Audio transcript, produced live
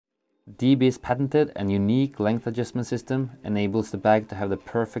DB's patented and unique length adjustment system enables the bag to have the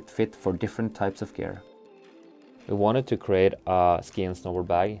perfect fit for different types of gear. We wanted to create a ski and snowboard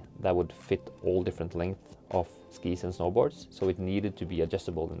bag that would fit all different lengths of skis and snowboards, so it needed to be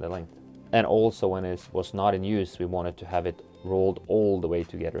adjustable in the length. And also when it was not in use, we wanted to have it rolled all the way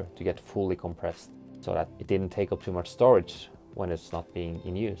together to get fully compressed, so that it didn't take up too much storage when it's not being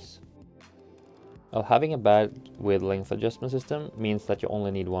in use. Well, having a bag with length adjustment system means that you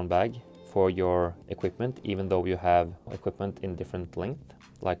only need one bag for your equipment, even though you have equipment in different length,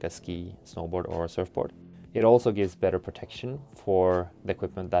 like a ski, snowboard or a surfboard. It also gives better protection for the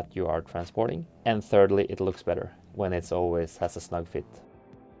equipment that you are transporting. And thirdly, it looks better when it always has a snug fit.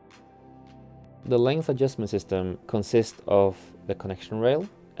 The length adjustment system consists of the connection rail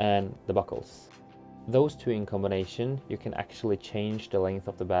and the buckles. Those two in combination, you can actually change the length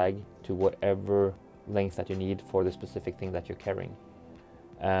of the bag to whatever length that you need for the specific thing that you're carrying.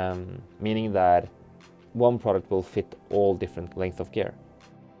 Meaning that one product will fit all different lengths of gear.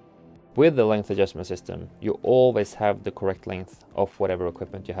 With the length adjustment system, you always have the correct length of whatever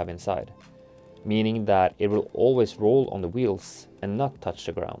equipment you have inside. Meaning that it will always roll on the wheels and not touch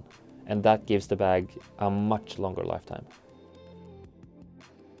the ground. And that gives the bag a much longer lifetime.